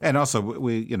accurate. And also,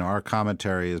 our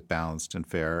commentary is balanced and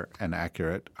fair and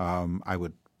accurate. I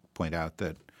would point out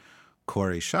that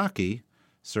Kori Schake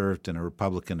served in a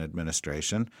Republican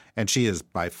administration, and she is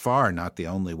by far not the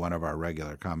only one of our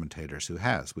regular commentators who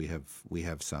has. We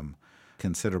have some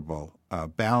considerable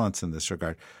balance in this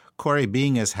regard. Kori,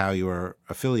 being as how you are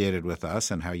affiliated with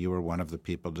us and how you were one of the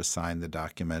people to sign the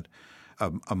document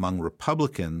among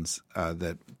Republicans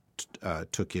that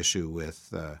took issue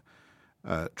with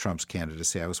Trump's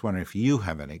candidacy, I was wondering if you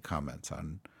have any comments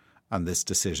on this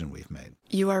decision we've made.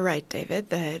 You are right, David,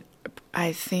 that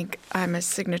I think I'm a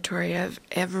signatory of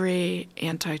every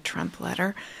anti-Trump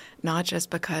letter, not just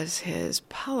because his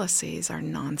policies are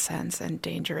nonsense and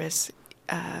dangerous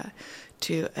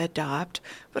to adopt,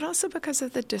 but also because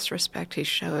of the disrespect he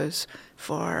shows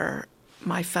for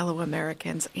my fellow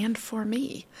Americans and for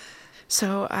me.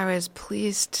 So I was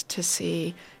pleased to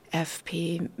see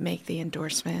FP make the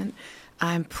endorsement.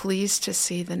 I'm pleased to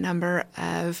see the number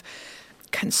of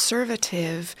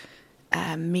conservative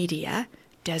media,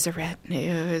 Deseret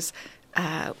News,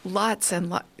 lots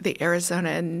and the Arizona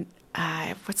and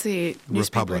what's the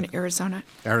newspaper Republic. in Arizona?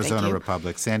 Arizona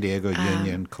Republic, San Diego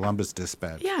Union, Columbus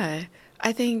Dispatch. Yeah,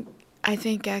 I think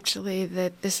actually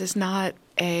that this is not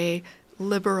a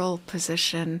liberal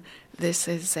position. This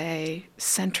is a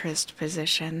centrist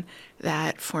position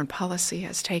that foreign policy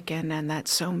has taken and that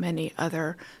so many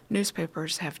other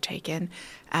newspapers have taken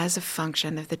as a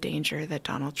function of the danger that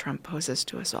Donald Trump poses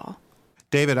to us all.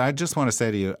 David, I just want to say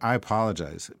to you, I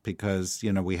apologize because,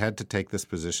 we had to take this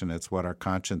position. It's what our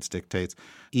conscience dictates,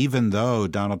 even though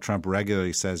Donald Trump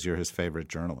regularly says you're his favorite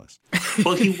journalist.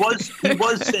 Well, he was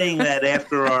saying that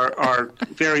after our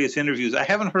various interviews. I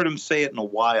haven't heard him say it in a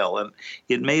while, and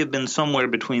it may have been somewhere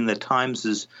between the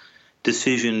Times'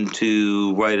 decision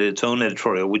to write its own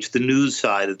editorial, which the news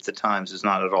side at the Times is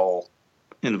not at all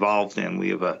involved in.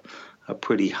 We have a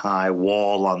pretty high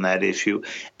wall on that issue,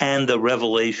 and the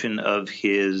revelation of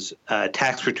his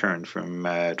tax return from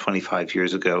 25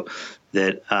 years ago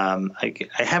that I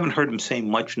haven't heard him say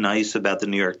much nice about the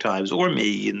New York Times or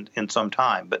me in some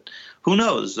time. But who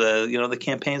knows? The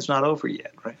campaign's not over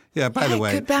yet, right? Yeah, by the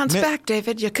way. You could bounce back,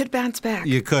 David. You could bounce back.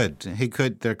 You could. He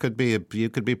could. There could be you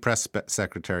could be press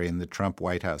secretary in the Trump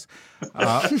White House.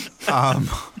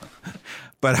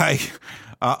 But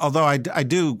although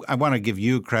I want to give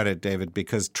you credit, David,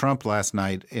 because Trump last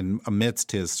night,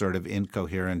 amidst his sort of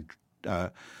incoherent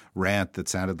rant that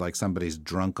sounded like somebody's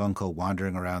drunk uncle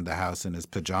wandering around the house in his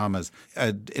pajamas,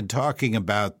 in talking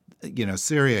about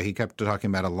Syria, he kept talking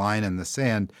about a line in the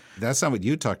sand. That's not what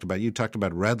you talked about. You talked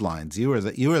about red lines. You are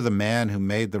the man who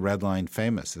made the red line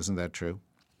famous. Isn't that true?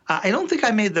 I don't think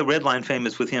I made the red line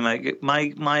famous with him.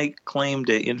 My claim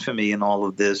to infamy in all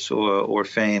of this, or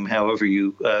fame, however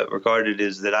you regard it,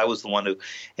 is that I was the one who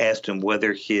asked him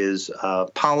whether his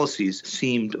policies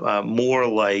seemed more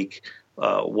like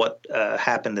what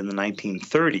happened in the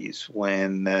 1930s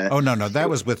when no, that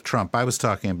was with Trump. I was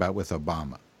talking about with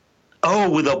Obama.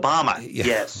 Oh, with Obama. Yeah.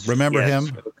 Yes. Remember yes.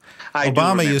 him?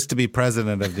 Obama used to be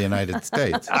president of the United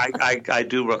States. I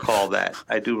do recall that.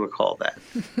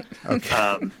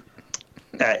 Okay.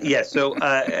 Yeah. So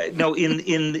no,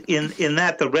 in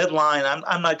that the red line,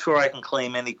 I'm not sure I can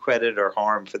claim any credit or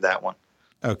harm for that one.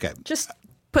 Okay. Just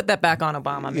put that back on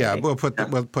Obama. Maybe. Yeah, we'll put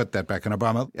that back on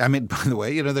Obama. I mean, by the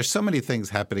way, there's so many things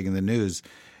happening in the news.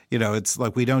 It's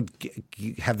like we don't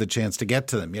have the chance to get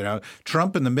to them.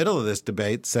 Trump in the middle of this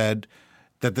debate said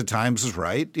that the Times was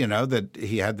right, that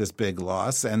he had this big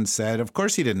loss, and said, of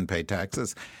course he didn't pay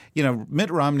taxes.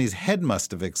 Mitt Romney's head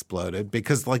must have exploded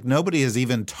because nobody has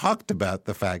even talked about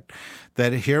the fact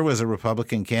that here was a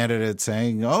Republican candidate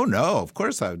saying, oh, no, of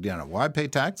course why pay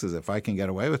taxes if I can get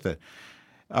away with it?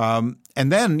 And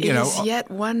then, It is yet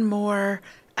one more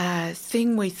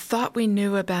thing we thought we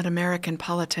knew about American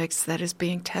politics that is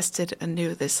being tested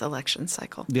anew this election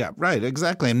cycle. Yeah, right,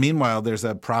 exactly. And meanwhile, there's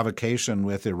a provocation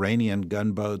with Iranian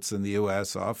gunboats in the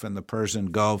U.S. off in the Persian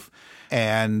Gulf,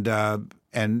 and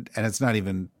it's not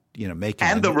even making.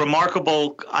 And the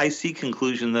remarkable IC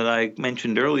conclusion that I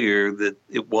mentioned earlier that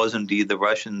it was indeed the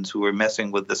Russians who were messing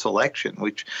with this election,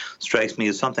 which strikes me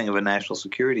as something of a national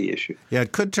security issue. Yeah,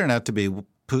 it could turn out to be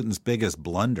Putin's biggest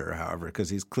blunder, however, because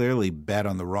he's clearly bet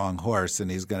on the wrong horse, and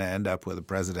he's going to end up with a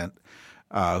president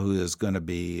who is going to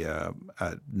be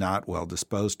not well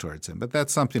disposed towards him. But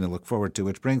that's something to look forward to,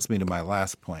 which brings me to my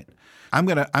last point. I'm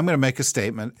going to make a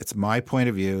statement. It's my point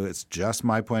of view. It's just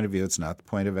my point of view. It's not the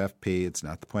point of FP. It's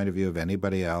not the point of view of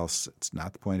anybody else. It's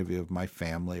not the point of view of my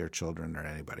family or children or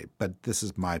anybody. But this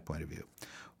is my point of view.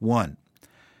 One,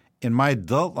 in my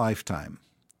adult lifetime,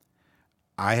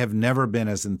 I have never been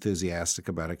as enthusiastic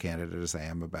about a candidate as I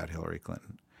am about Hillary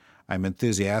Clinton. I'm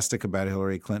enthusiastic about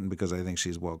Hillary Clinton because I think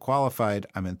she's well qualified.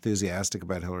 I'm enthusiastic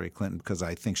about Hillary Clinton because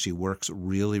I think she works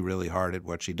really, really hard at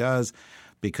what she does,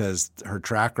 because her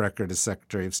track record as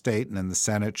Secretary of State and in the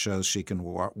Senate shows she can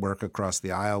work across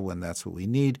the aisle when that's what we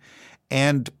need,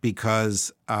 and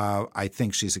because I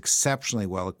think she's exceptionally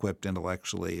well equipped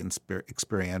intellectually and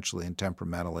experientially and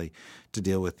temperamentally to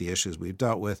deal with the issues we've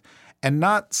dealt with, and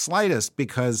not slightest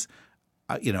because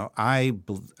I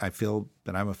feel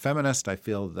that I'm a feminist. I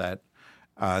feel that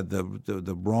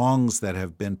the wrongs that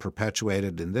have been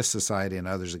perpetuated in this society and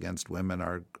others against women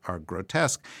are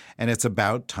grotesque. And it's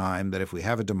about time that if we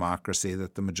have a democracy,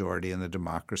 that the majority in the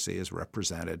democracy is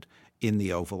represented in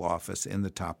the Oval Office, in the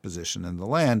top position in the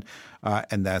land,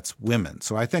 and that's women.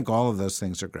 So I think all of those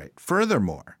things are great.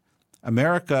 Furthermore,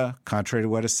 America, contrary to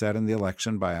what is said in the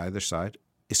election by either side,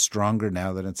 is stronger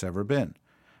now than it's ever been.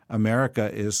 America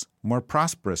is more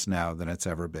prosperous now than it's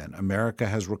ever been. America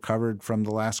has recovered from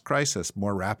the last crisis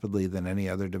more rapidly than any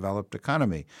other developed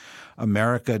economy.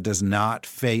 America does not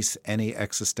face any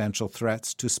existential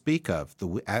threats to speak of.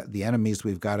 The enemies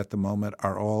we've got at the moment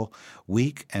are all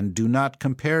weak and do not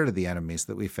compare to the enemies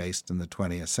that we faced in the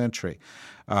 20th century.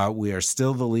 We are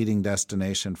still the leading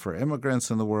destination for immigrants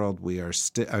in the world. We are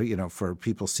still, for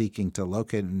people seeking to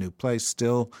locate a new place,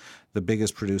 still the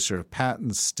biggest producer of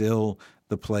patents, still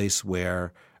the place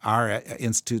where our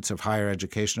institutes of higher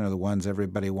education are the ones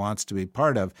everybody wants to be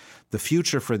part of. The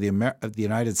future for the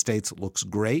United States looks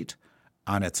great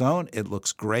on its own. It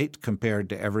looks great compared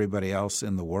to everybody else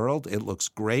in the world. It looks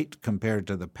great compared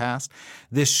to the past.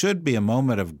 This should be a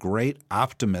moment of great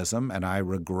optimism, and I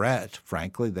regret,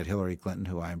 frankly, that Hillary Clinton,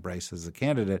 who I embrace as a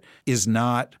candidate, is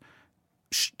not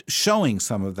showing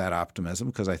some of that optimism,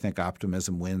 because I think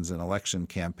optimism wins in election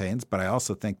campaigns, but I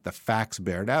also think the facts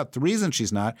bear it out. The reason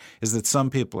she's not is that some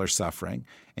people are suffering,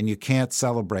 and you can't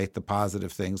celebrate the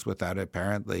positive things without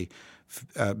apparently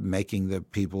making the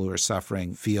people who are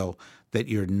suffering feel that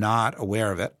you're not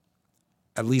aware of it.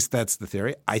 At least that's the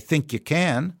theory. I think you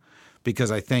can, because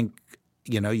I think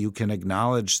you can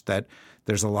acknowledge that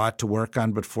there's a lot to work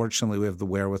on, but fortunately we have the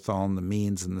wherewithal and the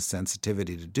means and the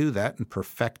sensitivity to do that, and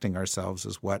perfecting ourselves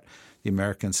is what the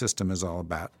American system is all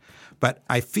about. But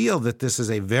I feel that this is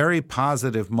a very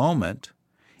positive moment,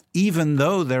 even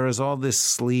though there is all this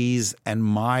sleaze and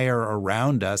mire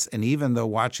around us, and even though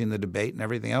watching the debate and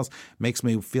everything else makes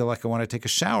me feel like I want to take a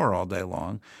shower all day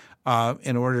long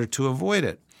in order to avoid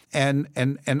it. And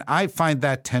I find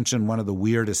that tension one of the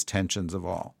weirdest tensions of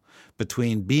all,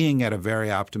 between being at a very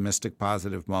optimistic,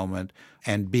 positive moment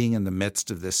and being in the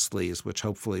midst of this sleaze, which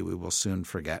hopefully we will soon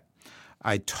forget.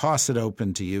 I toss it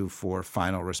open to you for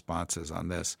final responses on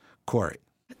this. Kori.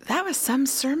 That was some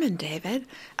sermon, David.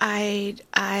 I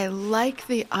like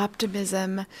the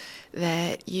optimism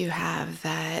that you have,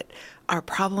 that our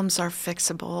problems are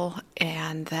fixable,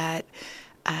 and that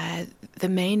the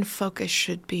main focus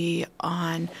should be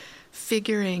on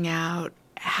figuring out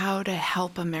how to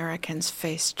help Americans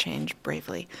face change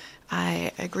bravely.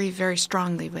 I agree very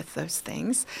strongly with those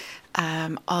things,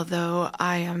 although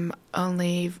I am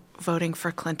only voting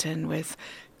for Clinton with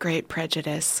great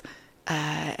prejudice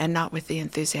and not with the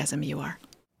enthusiasm you are.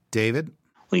 David?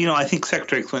 Well, I think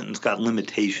Secretary Clinton's got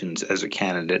limitations as a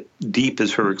candidate, deep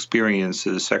as her experience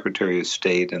as Secretary of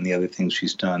State and the other things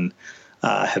she's done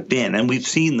have been. And we've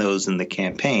seen those in the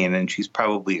campaign, and she's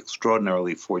probably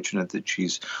extraordinarily fortunate that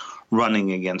she's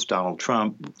running against Donald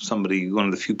Trump, one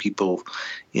of the few people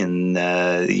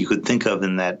you could think of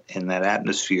in that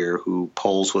atmosphere who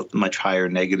polls with much higher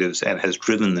negatives and has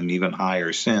driven them even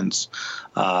higher since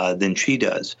than she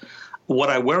does. What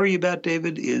I worry about,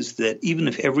 David, is that even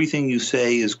if everything you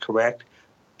say is correct,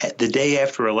 the day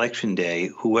after Election Day,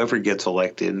 whoever gets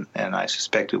elected, and I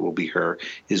suspect it will be her,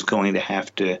 is going to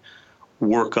have to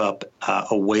work up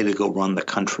a way to go run the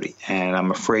country. And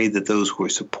I'm afraid that those who are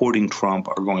supporting Trump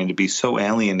are going to be so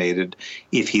alienated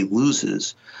if he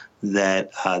loses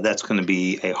that that's going to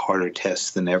be a harder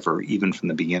test than ever, even from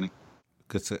the beginning.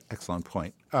 That's an excellent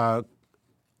point.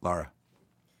 Laura.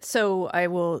 So I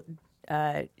will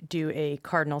do a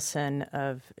cardinal sin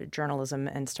of journalism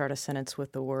and start a sentence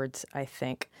with the words, I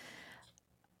think.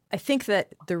 I think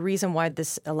that one reason why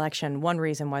this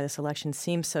election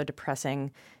seems so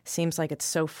depressing, seems like it's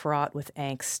so fraught with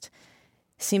angst,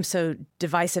 seems so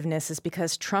divisiveness, is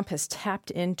because Trump has tapped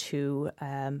into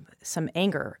some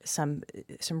anger, some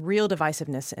real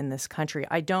divisiveness in this country.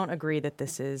 I don't agree that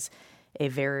this is a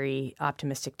very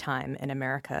optimistic time in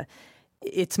America.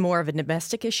 It's more of a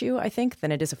domestic issue, I think,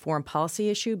 than it is a foreign policy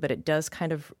issue, but it does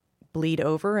kind of bleed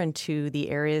over into the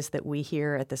areas that we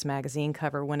here at this magazine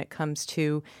cover when it comes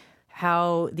to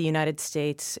how the United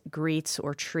States greets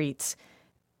or treats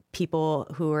people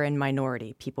who are in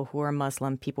minority, people who are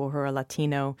Muslim, people who are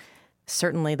Latino.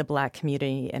 Certainly the Black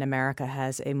community in America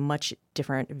has a much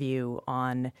different view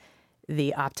on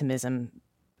the optimism,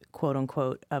 quote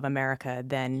unquote, of America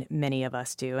than many of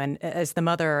us do. And as the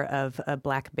mother of a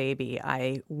Black baby,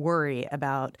 I worry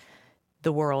about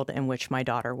the world in which my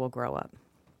daughter will grow up.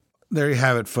 There you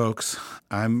have it, folks.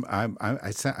 I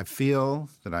feel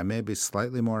that I may be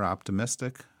slightly more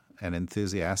optimistic and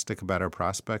enthusiastic about our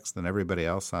prospects than everybody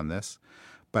else on this.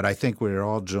 But I think we're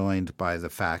all joined by the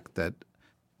fact that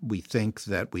we think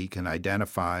that we can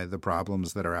identify the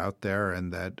problems that are out there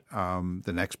and that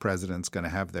the next president's going to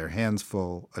have their hands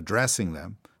full addressing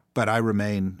them. But I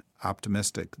remain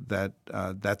optimistic that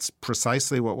that's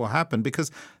precisely what will happen,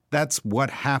 because that's what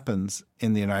happens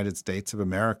in the United States of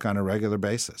America on a regular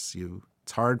basis.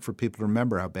 It's hard for people to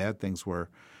remember how bad things were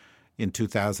in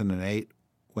 2008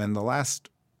 when the last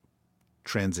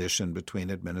transition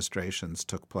between administrations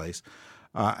took place,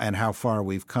 and how far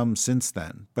we've come since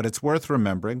then. But it's worth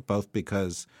remembering, both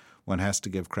because one has to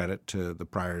give credit to the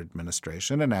prior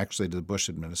administration and actually to the Bush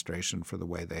administration for the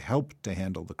way they helped to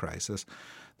handle the crisis,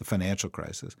 the financial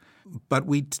crisis. But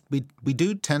we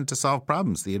do tend to solve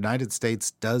problems. The United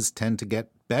States does tend to get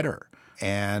better.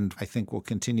 And I think we'll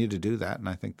continue to do that, and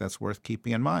I think that's worth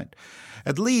keeping in mind,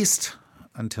 at least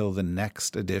until the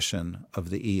next edition of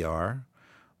the ER,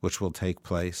 which will take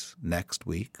place next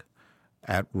week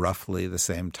at roughly the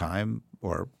same time,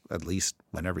 or at least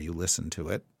whenever you listen to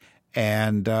it.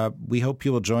 And we hope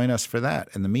you will join us for that.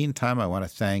 In the meantime, I want to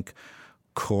thank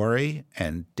Corey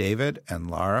and David and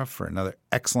Laura for another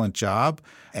excellent job,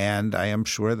 and I am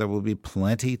sure there will be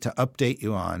plenty to update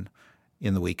you on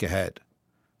in the week ahead.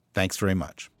 Thanks very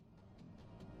much.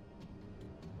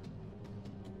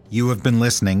 You have been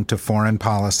listening to Foreign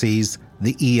Policy's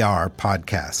The ER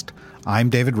podcast.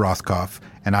 I'm David Rothkopf,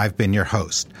 and I've been your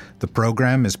host. The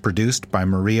program is produced by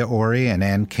Maria Ori and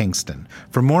Ann Kingston.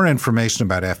 For more information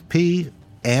about FP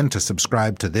and to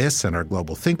subscribe to this and our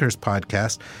Global Thinkers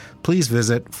podcast, please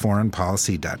visit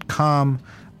foreignpolicy.com,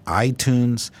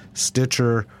 iTunes,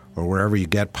 Stitcher, or wherever you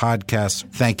get podcasts.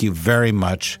 Thank you very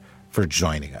much for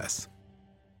joining us.